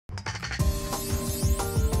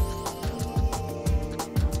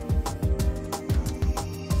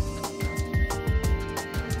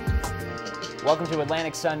Welcome to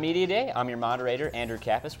Atlantic Sun Media Day. I'm your moderator, Andrew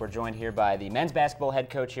Kappas. We're joined here by the men's basketball head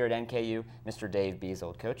coach here at NKU, Mr. Dave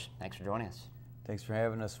Bezold. Coach, thanks for joining us. Thanks for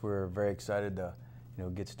having us. We're very excited to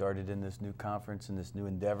get started in this new conference and this new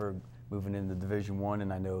endeavor, moving into Division I.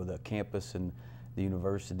 And I know the campus and the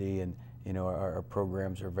university and our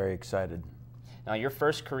programs are very excited. Now, your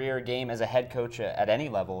first career game as a head coach at any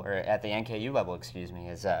level, or at the NKU level, excuse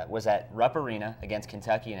me, was at Rupp Arena against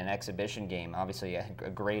Kentucky in an exhibition game. Obviously, a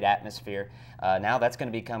great atmosphere. Now that's going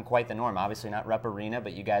to become quite the norm. Obviously, not Rupp Arena,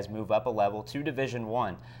 but you guys move up a level to Division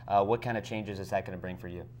I. What kind of changes is that going to bring for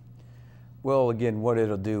you? Well, again, what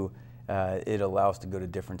it'll do, it allows us to go to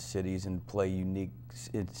different cities and play unique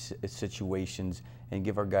situations and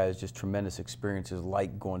give our guys just tremendous experiences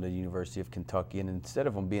like going to the University of Kentucky. And instead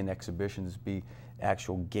of them being exhibitions, be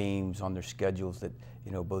actual games on their schedules that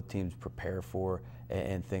both teams prepare for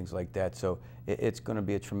and things like that. So it's going to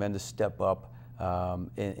be a tremendous step up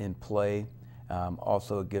in play.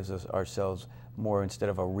 Also, it gives us ourselves more, instead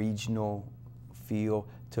of a regional feel,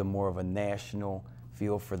 to more of a national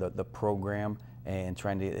feel for the program, and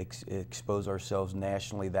trying to expose ourselves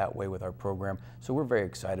nationally that way with our program. So we're very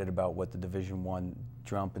excited about what the Division I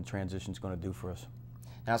jump and transition is going to do for us.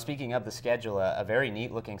 Now, speaking of the schedule, a very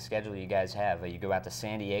neat-looking schedule you guys have. You go out to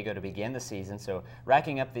San Diego to begin the season, so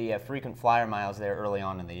racking up the frequent flyer miles there early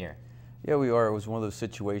on in the year. Yeah, we are. It was one of those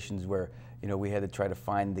situations where we had to try to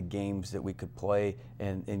find the games that we could play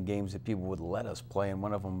and games that people would let us play. And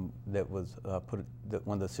one of them that was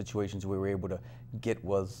one of the situations we were able to get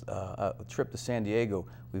was a trip to San Diego.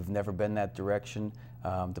 We've never been that direction,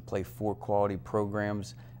 to play 4 quality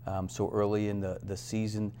programs so early in the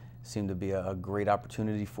season seemed to be a great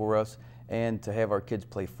opportunity for us. And to have our kids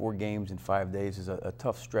play 4 games in 5 days is a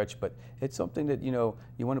tough stretch, but it's something that you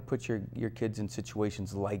want to put your kids in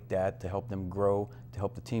situations like that to help them grow, to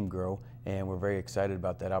help the team grow, and we're very excited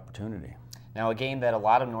about that opportunity. Now, a game that a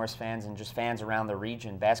lot of Norse fans and just fans around the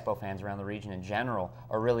region, basketball fans around the region in general,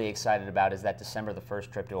 are really excited about is that December the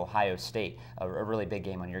 1st trip to Ohio State, a really big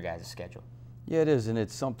game on your guys' schedule. Yeah, it is, and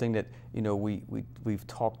it's something that we've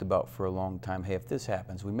talked about for a long time. Hey, if this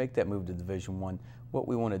happens, we make that move to Division I, what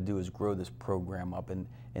we want to do is grow this program up, and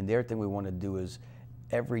the other thing we want to do is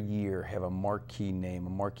every year have a marquee name, a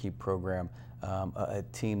marquee program, a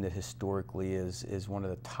team that historically is one of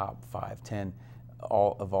the top 5, 10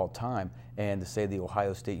 of all time. And to say the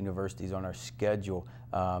Ohio State University is on our schedule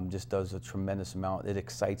just does a tremendous amount. It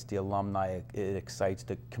excites the alumni, it excites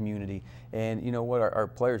the community, and you know what, our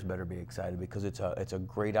players better be excited, because it's a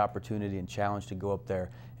great opportunity and challenge to go up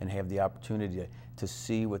there and have the opportunity to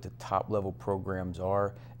see what the top level programs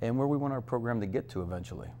are and where we want our program to get to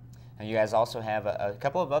eventually. And you guys also have a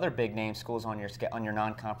couple of other big name schools on your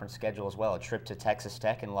non-conference schedule as well. A trip to Texas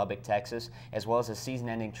Tech in Lubbock, Texas, as well as a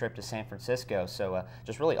season-ending trip to San Francisco. So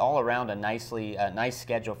just really all around a nice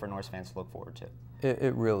schedule for Norse fans to look forward to.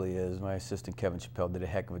 It really is. My assistant Kevin Chappelle did a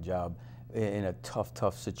heck of a job in a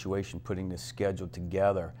tough situation putting this schedule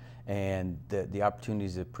together, and the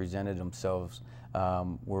opportunities that presented themselves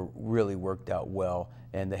were really worked out well.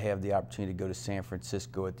 And to have the opportunity to go to San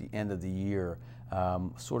Francisco at the end of the year,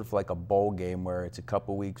 sort of like a bowl game where it's a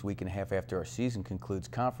couple weeks, week and a half after our season concludes,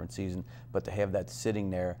 conference season, but to have that sitting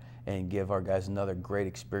there and give our guys another great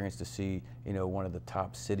experience to see one of the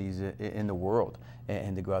top cities in the world,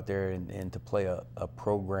 and to go out there and to play a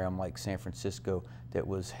program like San Francisco that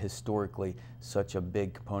was historically such a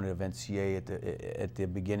big component of NCAA at the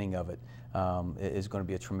beginning of it, is going to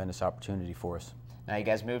be a tremendous opportunity for us. Now, you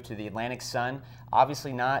guys moved to the Atlantic Sun.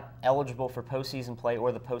 Obviously not eligible for postseason play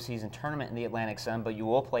or the postseason tournament in the Atlantic Sun, but you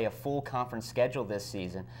will play a full conference schedule this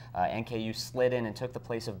season. NKU slid in and took the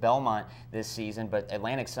place of Belmont this season, but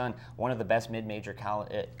Atlantic Sun, one of the best mid-major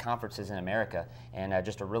conferences in America, and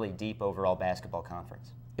just a really deep overall basketball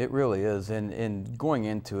conference. It really is, and going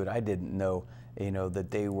into it, I didn't know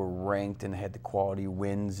that they were ranked and had the quality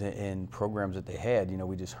wins and programs that they had.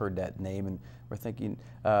 We just heard that name and we're thinking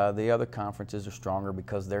the other conferences are stronger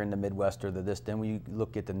because they're in the Midwest or this. Then when you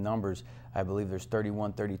look at the numbers, I believe there's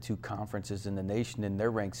 31, 32 conferences in the nation, and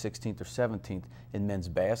they're ranked 16th or 17th in men's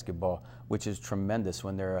basketball, which is tremendous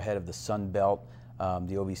when they're ahead of the Sun Belt,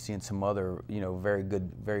 the OVC, and some other very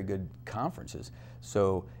good conferences.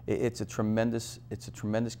 So it's a tremendous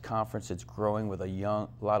conference. It's growing with a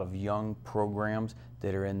lot of young programs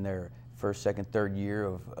that are in their first, second, third year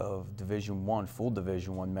of Division I, full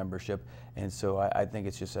Division I membership. And so I think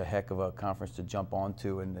it's just a heck of a conference to jump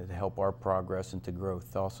onto and to help our progress and to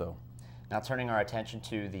growth also. Now, turning our attention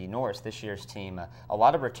to the Norse, this year's team, a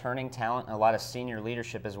lot of returning talent, a lot of senior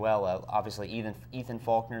leadership as well. Obviously, Ethan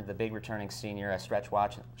Faulkner, the big returning senior, Stretch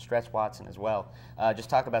Watson as well. Just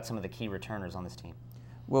talk about some of the key returners on this team.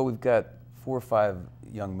 Well, we've got 4 or 5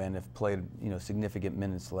 young men have played, significant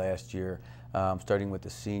minutes last year, starting with the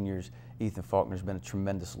seniors. Ethan Faulkner's been a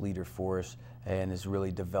tremendous leader for us and has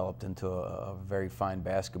really developed into a very fine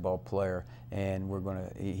basketball player. And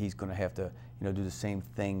he's gonna have to, do the same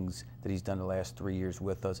things that he's done the last 3 years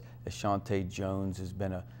with us. Ashante Jones has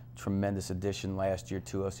been a tremendous addition last year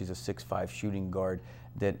to us. He's a 6'5" shooting guard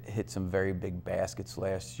that hit some very big baskets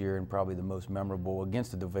last year, and probably the most memorable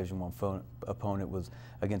against a Division I opponent was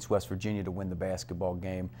against West Virginia to win the basketball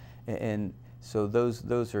game. And so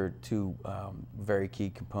those are two very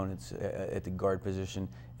key components at the guard position.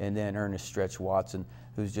 And then Ernest Stretch Watson,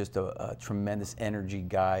 who's just a tremendous energy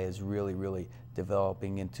guy, is really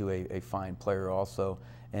developing into a fine player also.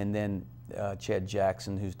 And then Chad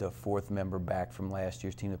Jackson, who's the 4th member back from last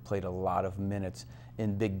year's team that played a lot of minutes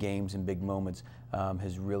in big games and big moments,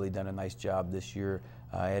 has really done a nice job this year,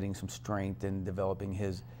 adding some strength and developing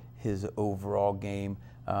his overall game.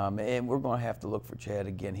 And we're going to have to look for Chad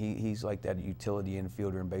again. He's like that utility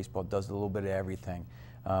infielder in baseball, does a little bit of everything.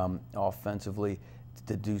 Offensively,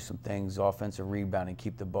 to do some things, offensive rebounding,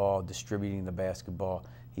 keep the ball, distributing the basketball.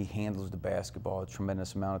 He handles the basketball a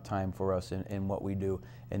tremendous amount of time for us in what we do.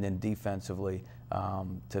 And then defensively,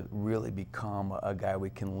 to really become a guy we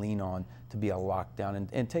can lean on to be a lockdown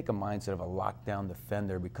and take a mindset of a lockdown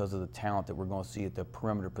defender because of the talent that we're going to see at the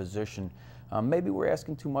perimeter position. Maybe we're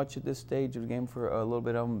asking too much at this stage of the game for a little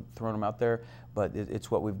bit of them, throwing them out there, but it's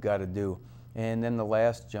what we've got to do. And then the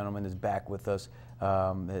last gentleman is back with us.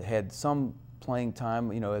 Had some playing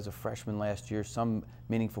time, as a freshman last year, some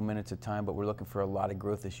meaningful minutes of time, but we're looking for a lot of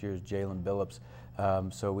growth this year is Jalen Billups.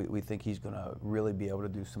 So we think he's going to really be able to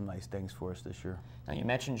do some nice things for us this year. Now you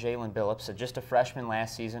mentioned Jalen Billups, so just a freshman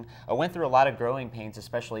last season. Went through a lot of growing pains,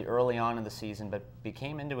 especially early on in the season, but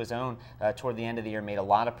became into his own toward the end of the year, made a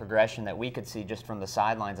lot of progression that we could see just from the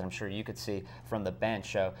sidelines, and I'm sure you could see from the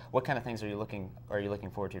bench. What kind of things are you looking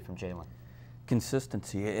forward to from Jalen?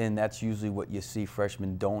 Consistency, and that's usually what you see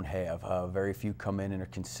freshmen don't have. Very few come in and are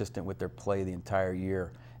consistent with their play the entire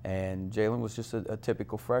year. And Jalen was just a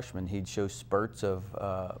typical freshman. He'd show spurts of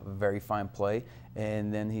very fine play,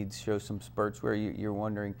 and then he'd show some spurts where you're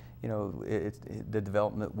wondering, the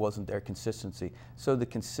development wasn't there, consistency. So the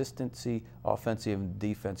consistency, offensively and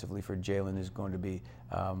defensively, for Jalen is going to be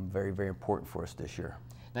very important for us this year.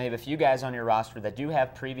 Now you have a few guys on your roster that do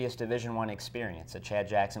have previous Division I experience. Chad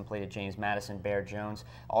Jackson played at James Madison, Bear Jones,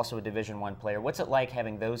 also a Division I player. What's it like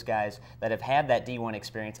having those guys that have had that D1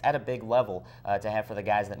 experience at a big level to have for the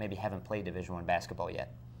guys that maybe haven't played Division I basketball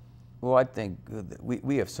yet? Well, I think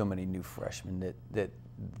we have so many new freshmen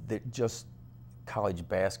that just college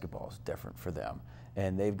basketball is different for them,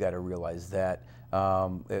 and they've got to realize that.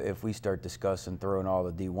 If we start discussing throwing all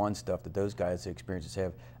the D1 stuff that those guys' experiences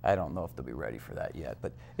have, I don't know if they'll be ready for that yet.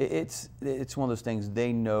 But it's one of those things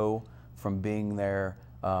they know from being there,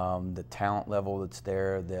 the talent level that's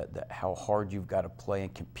there, how hard you've got to play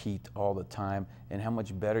and compete all the time, and how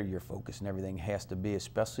much better your focus and everything has to be,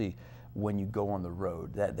 especially when you go on the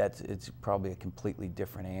road. It's probably a completely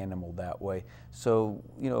different animal that way. So,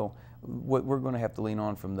 what we're going to have to lean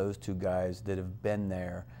on from those two guys that have been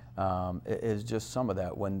there is just some of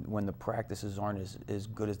that. When the practices aren't as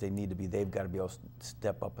good as they need to be, they've got to be able to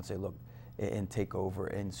step up and say, look, and take over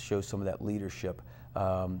and show some of that leadership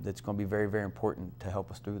that's going to be very important to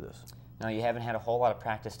help us through this. Now, you haven't had a whole lot of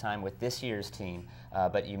practice time with this year's team,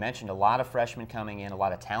 but you mentioned a lot of freshmen coming in, a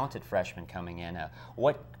lot of talented freshmen coming in.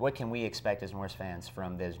 What can we expect as Norse fans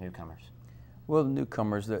from those newcomers? Well, the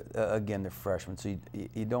newcomers, again, they're freshmen, so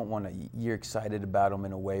you don't want to, you're excited about them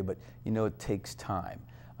in a way, but it takes time.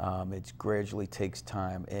 It gradually takes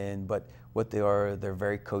time, but what they are, they're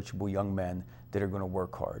very coachable young men that are going to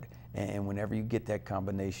work hard. And whenever you get that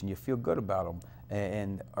combination, you feel good about them.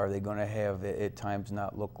 And are they going to have, at times,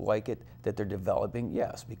 not look like it, that they're developing?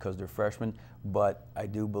 Yes, because they're freshmen. But I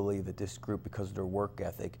do believe that this group, because of their work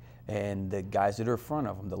ethic and the guys that are in front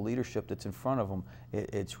of them, the leadership that's in front of them,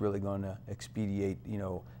 it's really going to expedite,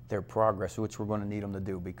 their progress, which we're going to need them to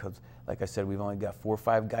do. Because, like I said, we've only got 4 or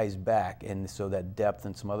 5 guys back, and so that depth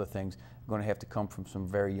and some other things are going to have to come from some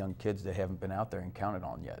very young kids that haven't been out there and counted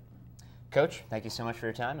on yet. Coach, thank you so much for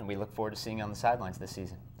your time, and we look forward to seeing you on the sidelines this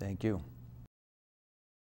season. Thank you.